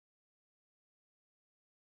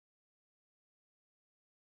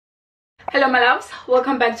Hello my loves,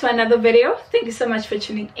 welcome back to another video. Thank you so much for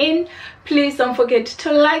tuning in. Please don't forget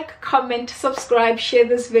to like, comment, subscribe, share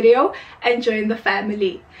this video and join the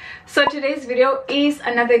family. So today's video is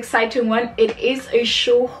another exciting one. It is a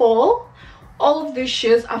shoe haul. All of these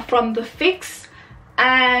shoes are from the Fix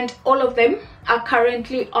and all of them are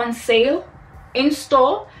currently on sale in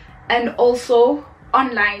store and also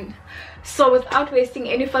online. So without wasting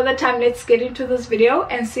any further time, let's get into this video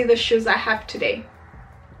and see the shoes I have today.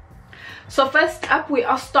 So first up, we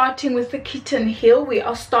are starting with the kitten heel. We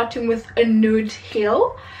are starting with a nude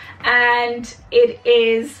heel, and it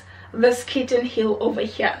is this kitten heel over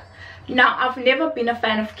here. Now, I've never been a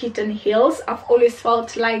fan of kitten heels. I've always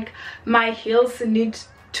felt like my heels need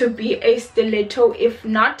to be a stiletto. If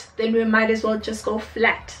not, then we might as well just go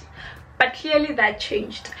flat. But clearly that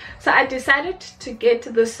changed. So I decided to get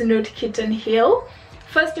this nude kitten heel.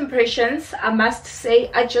 First impressions, I must say,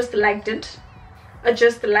 I just liked it. I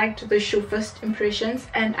just liked the shoe first impressions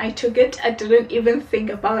and I took it. I didn't even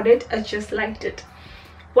think about it. I just liked it.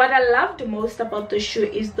 What I loved most about the shoe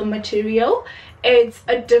is the material. It's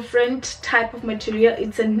a different type of material.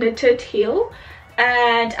 It's a knitted heel,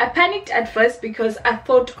 and I panicked at first because I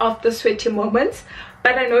thought of the sweaty moments,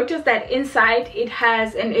 but I noticed that inside it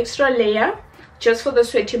has an extra layer just for the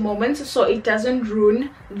sweaty moments, so it doesn't ruin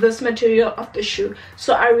this material of the shoe.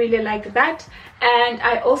 So I really like that. And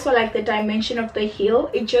I also like the dimension of the heel.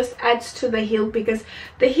 It just adds to the heel because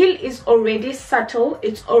the heel is already subtle,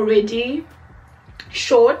 it's already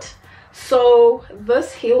short. So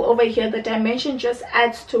this heel over here, the dimension just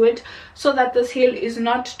adds to it so that this heel is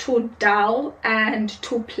not too dull and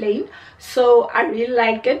too plain. So I really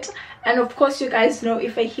like it. And of course, you guys know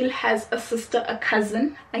if a heel has a sister, a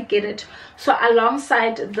cousin, I get it. So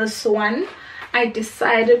alongside this one, I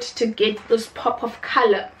decided to get this pop of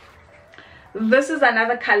color. This is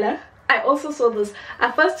another color. I also saw this.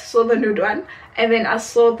 I first saw the nude one and then I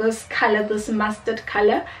saw this color, this mustard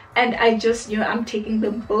color, and I just knew I'm taking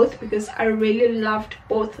them both because I really loved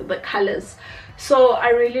both the colors. So I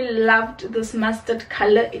really loved this mustard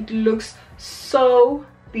color. It looks so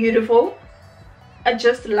beautiful. I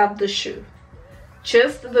just love the shoe.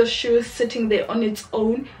 Just the shoe sitting there on its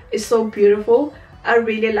own is so beautiful. I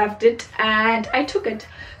really loved it and I took it.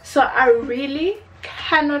 So I really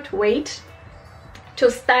cannot wait to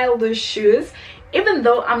style those shoes, even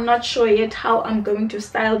though I'm not sure yet how I'm going to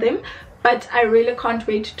style them, but I really can't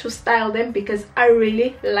wait to style them because I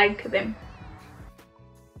really like them.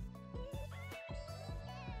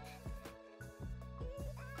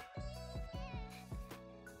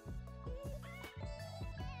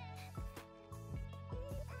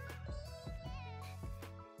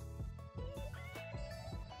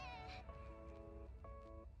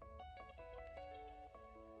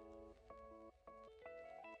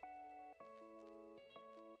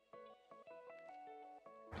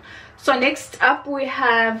 So next up we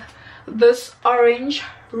have this orange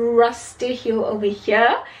rusty heel over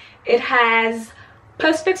here. It has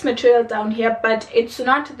perspex material down here, but it's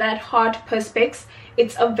not that hard perspex.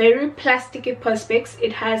 It's a very plasticky perspex.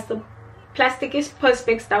 It has the plasticky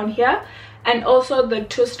perspex down here and also the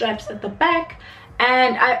two straps at the back.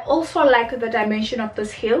 And I also like the dimension of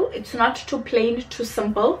this heel. It's not too plain, too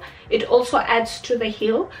simple. It also adds to the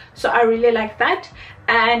heel, so I really like that.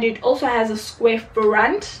 And it also has a square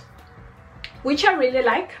front, which I really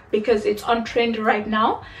like because it's on trend right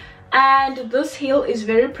now. And this heel is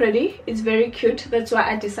very pretty, it's very cute. That's why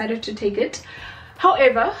I decided to take it.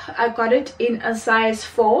 However, I got it in a size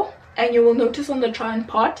 4, and you will notice on the try on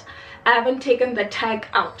part I haven't taken the tag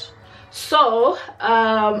out. So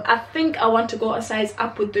I think I want to go a size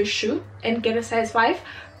up with this shoe and get a size 5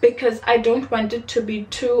 because I don't want it to be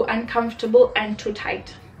too uncomfortable and too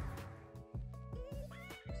tight.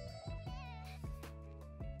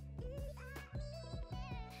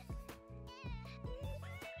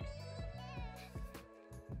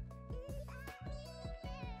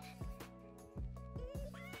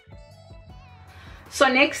 So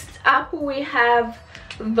next up we have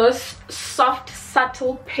this soft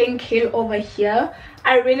subtle pink heel over here.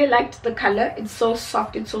 I really liked the color. It's so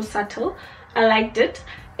soft, it's so subtle. I liked it.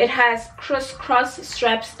 It has crisscross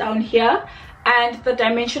straps down here and the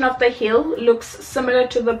dimension of the heel looks similar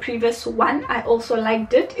to the previous one. I also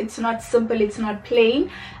liked it. It's not simple, it's not plain,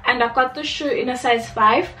 and I got the shoe in a size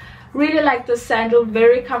 5. Really like the sandal,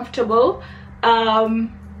 very comfortable.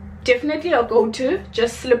 Definitely a go-to,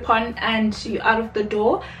 just slip on and you're out of the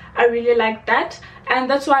door. I really like that, and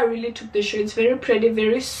that's why I really took the shoe. It's very pretty,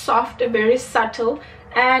 very soft, very subtle,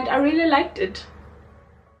 and I really liked it.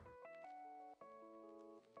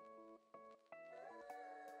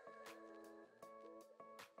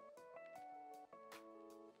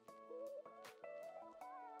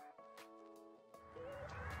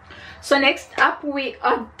 So next up, we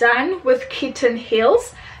are done with kitten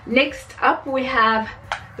heels. Next up, we have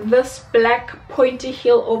this black pointy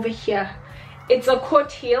heel over here. It's a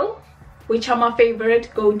court heel, which are my favorite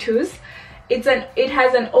go-tos. It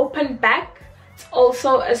has an open back. It's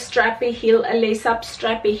also a strappy heel, a lace-up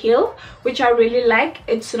strappy heel, which I really like.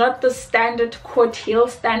 It's not the standard court heel,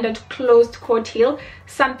 standard closed court heel,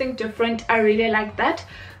 something different. I really like that.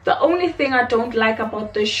 The only thing I don't like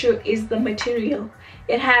about this shoe is the material.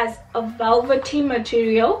 It has a velvety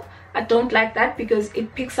material. I don't like that because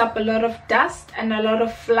it picks up a lot of dust and a lot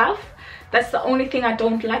of fluff. That's the only thing I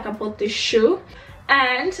don't like about this shoe.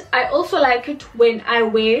 And I also like it when I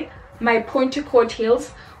wear my pointy court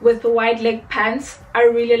heels with the wide leg pants. I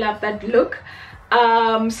really love that look.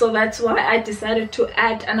 So that's why I decided to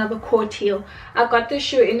add another court heel. I got this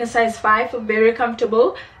shoe in a size 5, very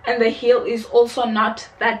comfortable, and the heel is also not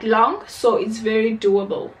that long, so it's very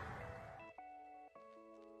doable.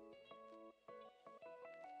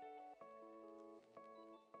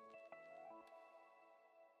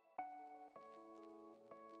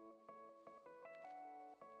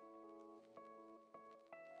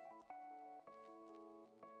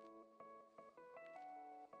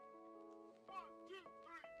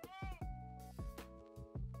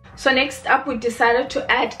 So next up, we decided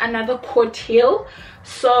to add another court heel.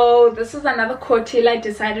 So this is another court heel I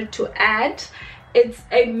decided to add. It's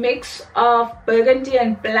a mix of burgundy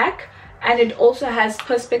and black, and it also has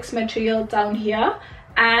perspex material down here,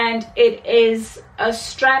 and it is a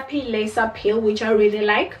strappy lace-up heel, which I really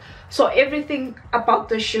like. So everything about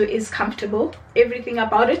the shoe is comfortable. Everything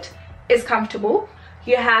about it is comfortable.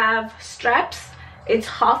 You have straps, it's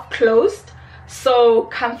half closed, so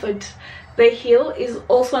comfort. The heel is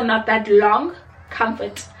also not that long,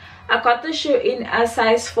 comfort. I got the shoe in a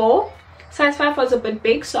size 4. Size 5 was a bit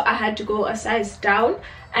big, so I had to go a size down,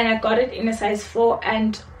 and I got it in a size 4.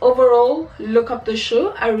 And overall look of the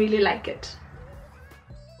shoe, I really like it.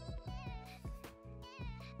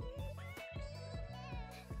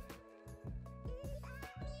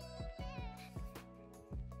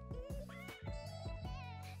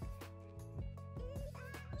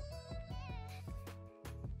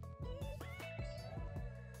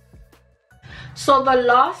 So the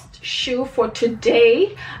last shoe for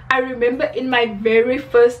today, I remember in my very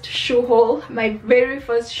first shoe haul,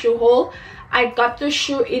 I got the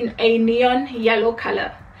shoe in a neon yellow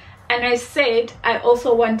color, and I said I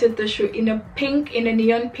also wanted the shoe in a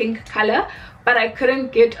neon pink color, but I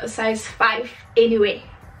couldn't get a size 5 anyway.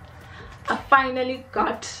 I finally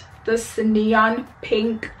got this neon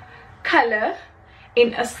pink color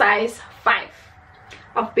in a size 5.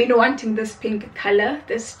 I've been wanting this pink color.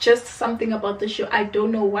 There's just something about the shoe, I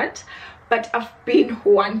don't know what, but I've been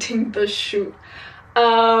wanting the shoe.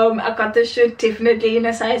 I got the shoe definitely in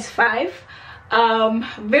a size 5.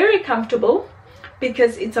 Very comfortable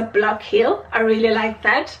because it's a block heel. I really like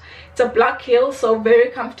that. It's a block heel, so very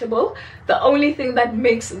comfortable. The only thing that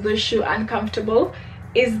makes the shoe uncomfortable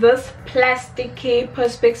is this plasticky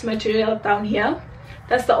perspex material down here.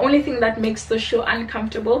 That's the only thing that makes the shoe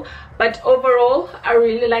uncomfortable, but overall I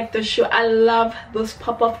really like the shoe. I love this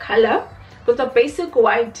pop of color with a basic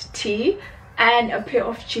white tee and a pair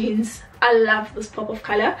of jeans. I love this pop of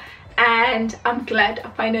color, and I'm glad I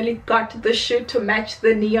finally got the shoe to match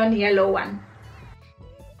the neon yellow one.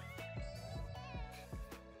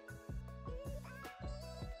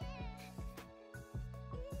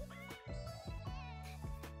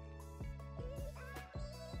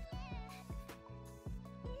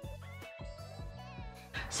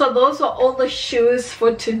 So those are all the shoes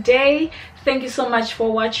for today. Thank you so much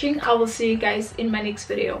for watching. I will see you guys in my next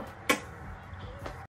video.